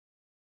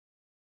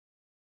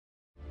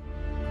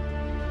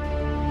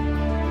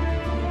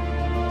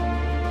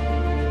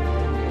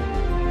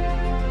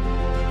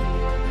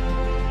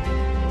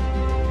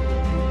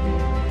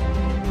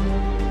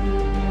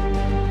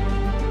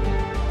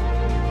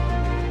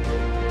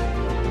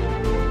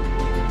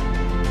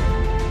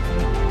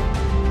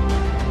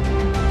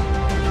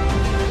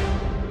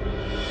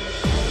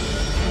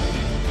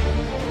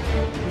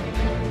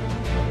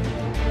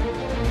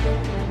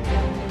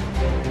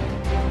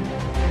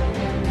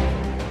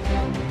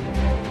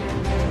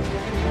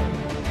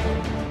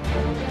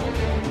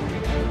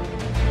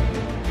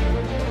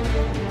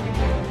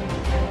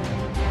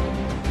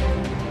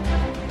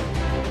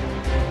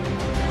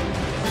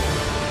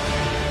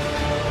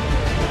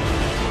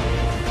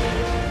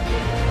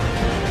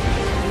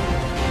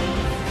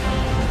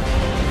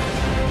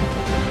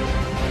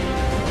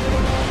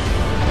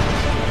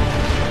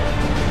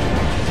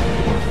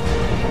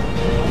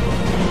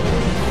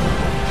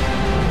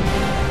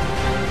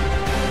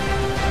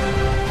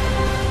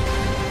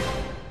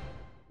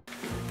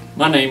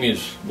My name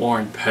is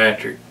Warren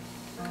Patrick,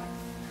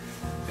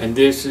 and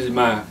this is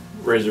my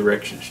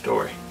resurrection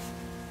story.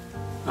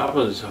 I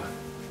was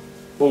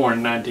born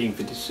in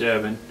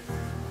 1957.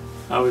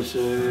 I was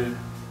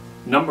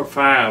number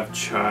 5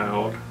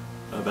 child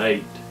of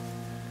 8.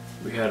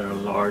 We had a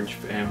large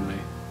family.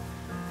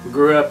 We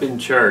grew up in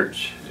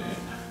church, and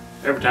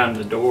every time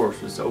the doors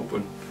was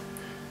open,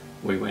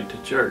 we went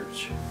to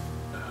church.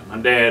 My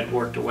dad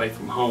worked away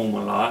from home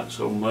a lot,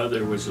 so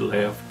mother was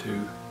left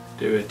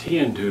to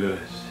attend to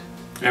us.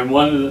 And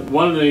one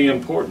of the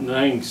important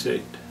things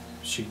that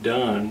she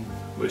done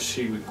was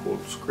she would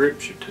quote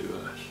scripture to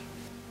us.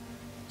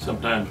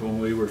 Sometimes when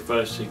we were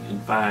fussing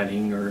and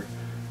fighting or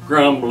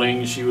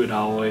grumbling, she would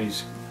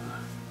always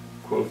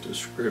quote the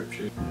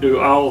scripture.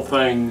 Do all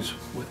things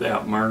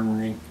without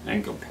murmuring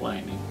and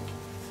complaining.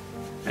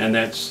 And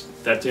that's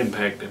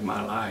impacted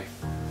my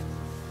life.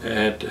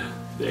 At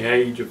the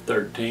age of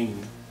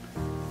 13,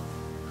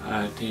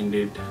 I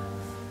attended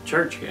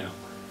church camp.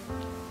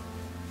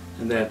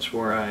 And that's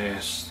where I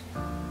asked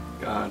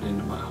God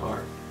into my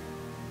heart.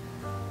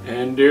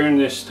 And during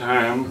this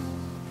time,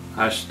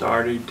 I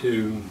started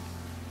to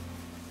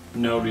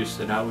notice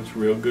that I was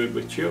real good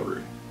with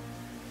children.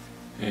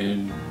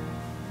 And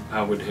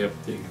I would help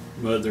the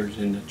mothers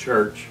in the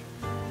church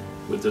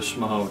with the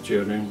small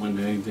children when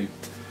they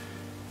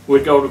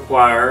would go to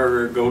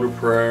choir or go to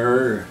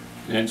prayer.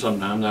 And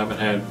sometimes I would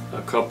have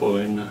a couple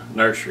in the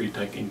nursery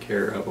taking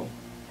care of them.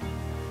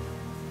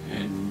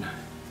 And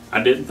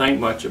I didn't think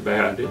much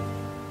about it.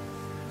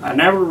 I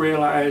never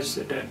realized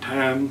at that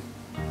time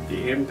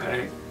the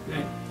impact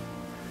that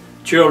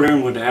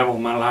children would have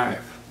on my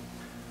life.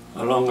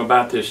 Along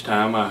about this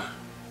time, my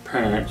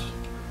parents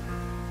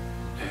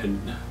had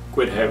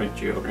quit having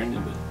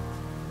children,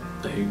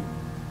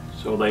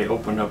 so they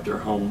opened up their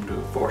home to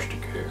foster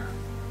care.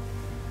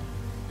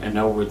 And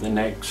over the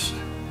next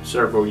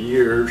several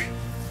years,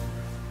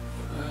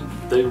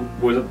 they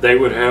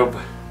would have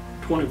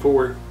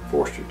 24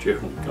 foster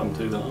children come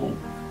through the home.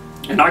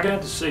 And I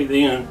got to see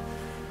then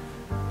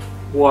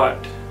what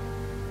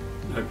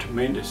a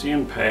tremendous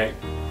impact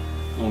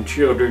on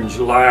children's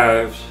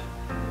lives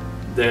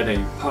that a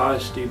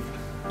positive,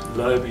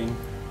 loving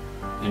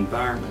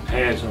environment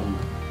has on them.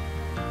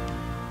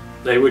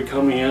 They would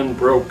come in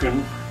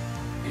broken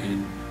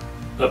and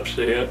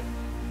upset,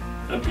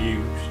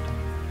 abused.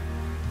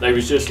 They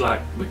was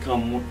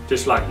become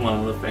just like one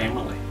of the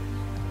family.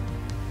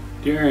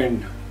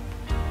 During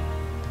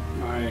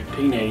my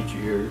teenage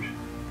years,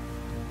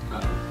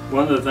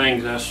 one of the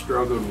things I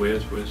struggled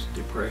with was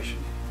depression.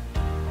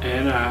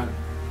 And I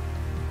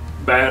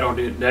battled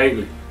it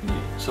daily.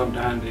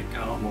 Sometimes it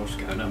almost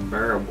got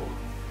unbearable.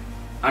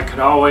 I could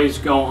always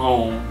go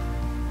home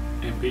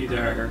and be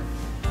there,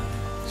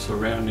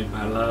 surrounded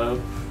by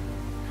love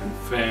and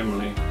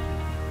family,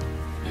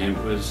 and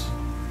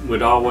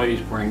would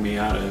always bring me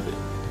out of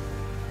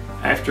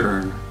it.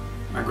 After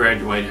I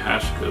graduated high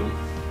school,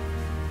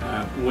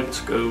 I went to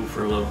school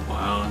for a little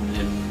while, and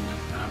then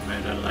I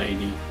met a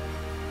lady,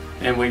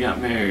 and we got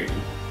married.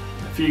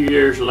 A few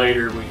years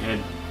later, we had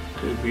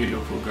 2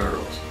 beautiful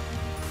girls.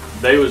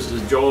 They was the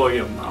joy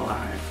of my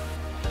life.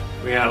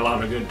 We had a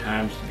lot of good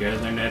times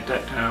together, and at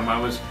that time I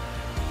was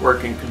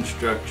working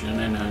construction,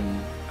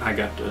 and I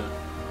got to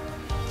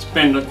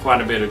spend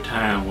quite a bit of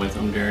time with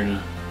them during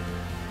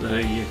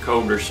the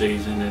colder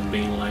season and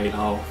being laid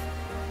off.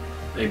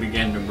 They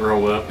began to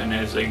grow up, and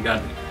as they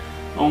got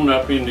on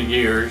up in the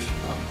years,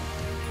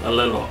 a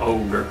little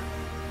older,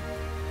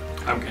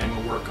 I became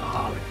a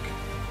workaholic.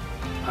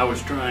 I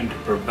was trying to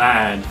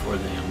provide for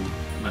them,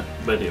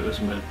 but it was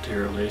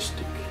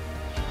materialistic.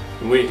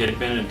 We had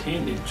been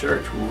attending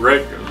church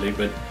regularly,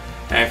 but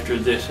after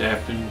this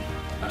happened,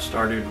 I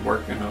started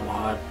working a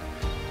lot,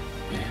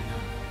 and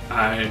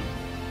I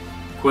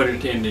quit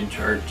attending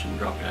church and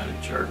dropped out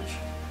of church.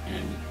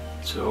 And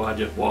so I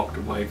just walked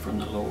away from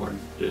the Lord.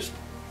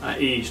 I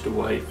eased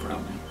away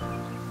from Him.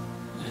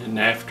 And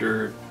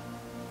after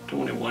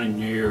 21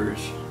 years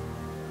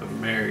of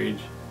marriage,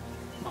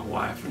 my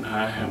wife and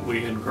I,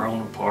 we had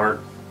grown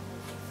apart,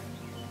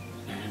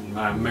 and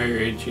my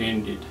marriage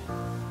ended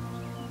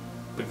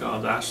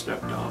because I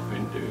stepped off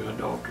into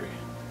adultery.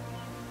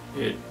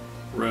 It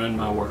ruined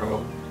my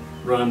world,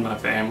 ruined my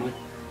family,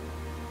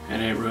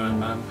 and it ruined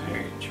my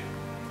marriage.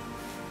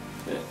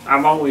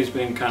 I've always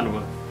been kind of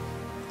an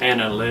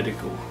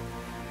analytical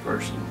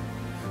person.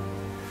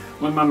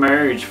 When my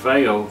marriage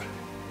failed,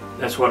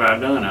 that's what I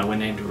done. I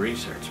went into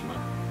research mode.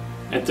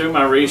 And through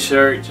my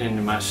research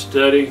and my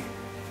study,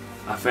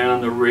 I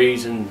found the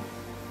reason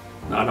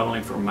not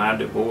only for my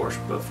divorce,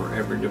 but for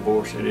every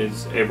divorce that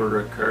has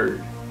ever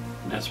occurred.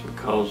 And that's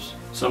because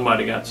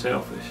somebody got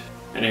selfish.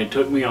 And it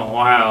took me a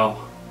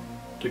while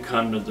to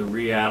come to the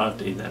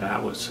reality that I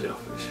was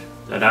selfish,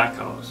 that I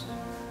caused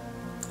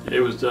it.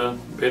 It was a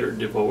bitter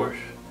divorce.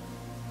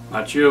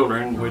 My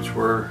children, which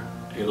were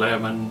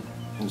 11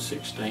 and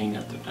 16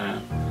 at the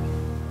time,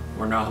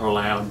 were not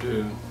allowed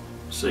to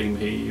see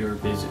me or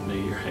visit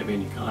me or have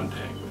any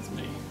contact with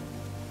me.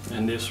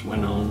 And this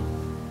went on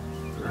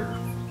for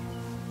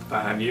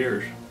 5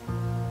 years.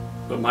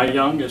 But my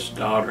youngest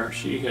daughter,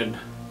 she had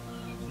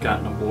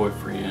gotten a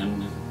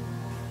boyfriend.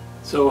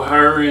 So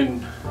her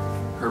and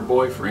her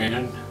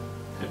boyfriend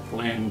had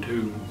planned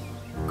to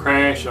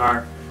crash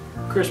our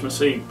Christmas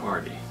Eve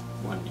party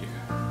one year.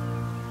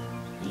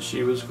 And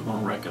she was going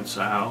to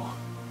reconcile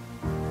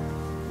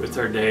with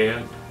her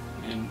dad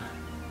and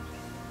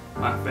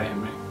my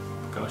family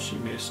because she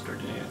missed her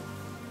dad.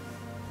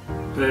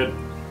 But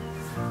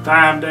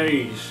 5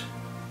 days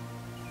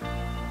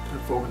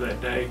before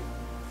that day,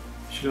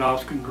 she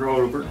lost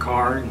control of her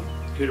car and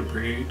hit a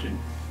bridge and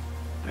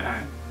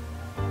died.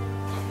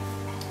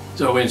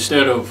 So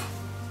instead of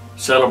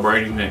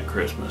celebrating that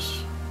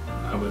Christmas,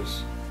 I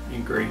was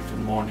in grief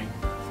and mourning.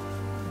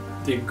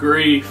 The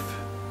grief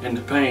and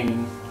the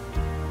pain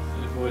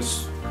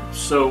was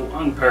so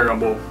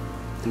unbearable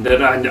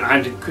that I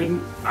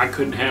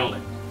couldn't handle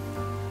it.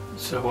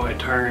 So I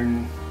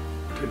turned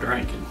to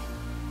drinking.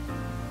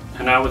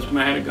 And I was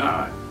mad at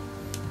God.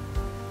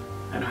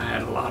 And I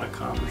had a lot of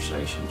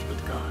conversations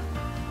with God.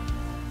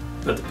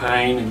 But the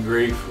pain and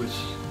grief was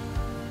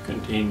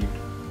continued.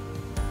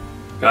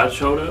 God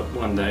showed up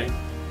one day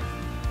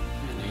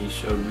and He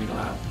showed me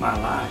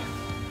my life,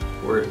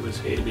 where it was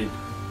headed.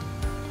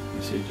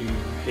 He said, "You're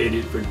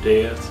headed for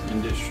death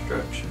and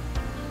destruction.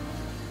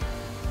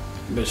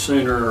 But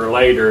sooner or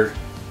later,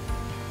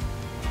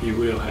 you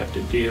will have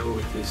to deal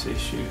with this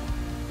issue."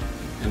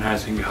 And I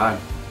said, "God,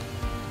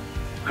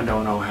 I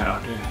don't know how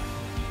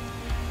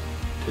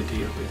to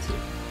deal with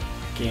it.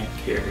 I can't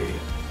carry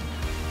it."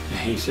 And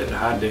He said,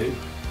 "I do."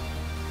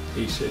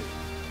 He said,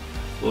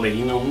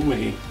 "Lean on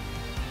me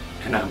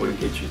and I will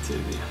get you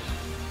through this."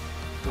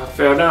 I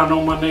fell down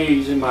on my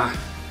knees in my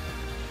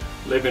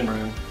living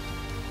room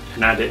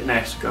and I didn't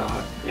ask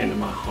God into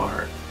my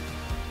heart.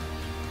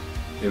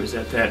 It was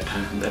at that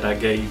time that I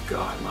gave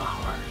God my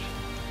heart.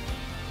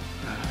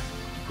 I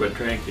quit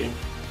drinking.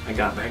 I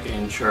got back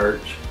in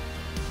church.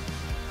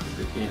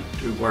 I began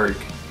to work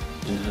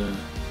in a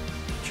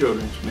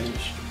children's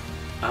ministry.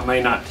 I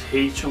may not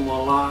teach them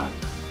a lot,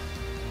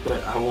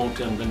 but I want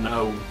them to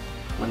know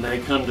when they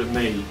come to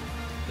me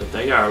that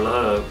they are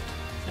loved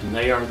and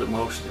they are the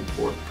most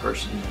important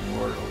person in the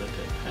world at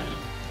that time.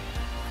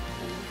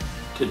 And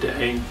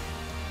today,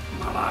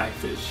 my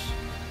life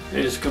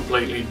is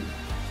completely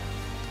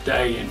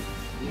day and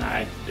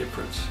night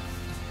difference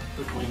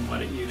between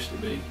what it used to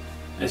be.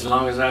 As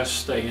long as I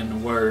stay in the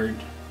Word,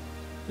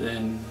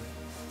 then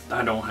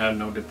I don't have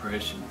no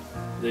depression.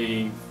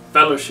 The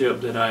fellowship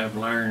that I have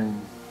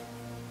learned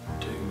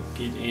to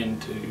get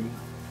into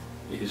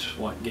is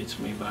what gets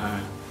me by.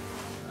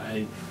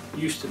 I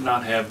used to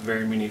not have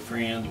very many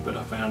friends, but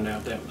I found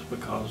out that was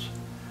because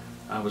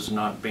I was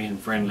not being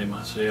friendly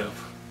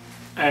myself.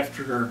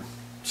 After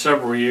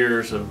several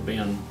years of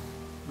being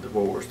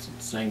divorced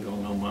and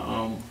single on my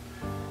own,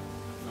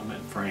 I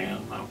met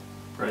Fran, my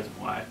present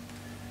wife.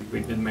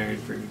 We've been married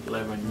for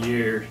 11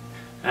 years,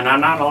 and I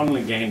not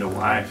only gained a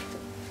wife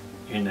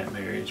in that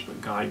marriage,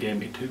 but God gave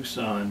me 2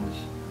 sons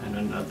and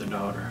another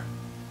daughter.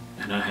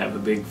 And I have a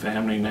big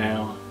family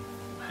now.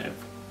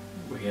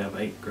 We have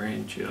 8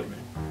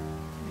 grandchildren.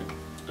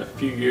 A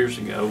few years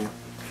ago,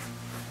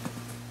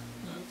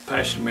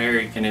 Pastor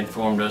Mary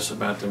informed us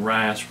about the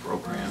RISE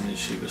program that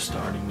she was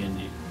starting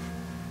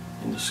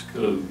in the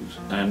schools.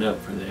 Signed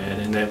up for that,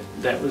 and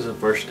that was the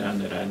first time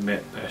that I'd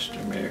met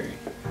Pastor Mary.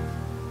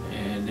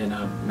 And then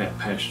I met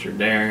Pastor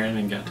Darren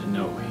and got to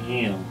know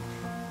him.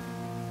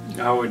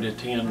 I would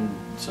attend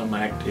some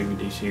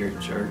activities here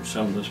at church,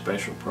 some of the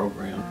special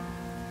programs,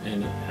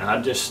 and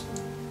I just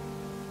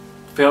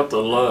felt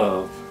the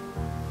love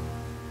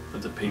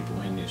of the people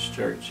in this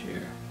church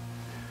here.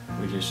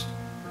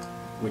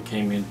 We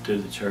came into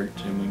the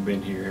church and we've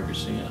been here ever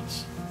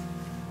since.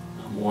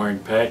 I'm Warren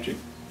Patrick,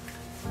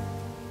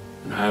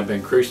 and I have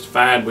been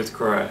crucified with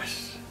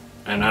Christ,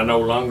 and I no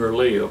longer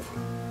live,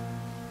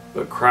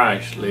 but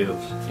Christ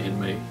lives in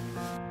me.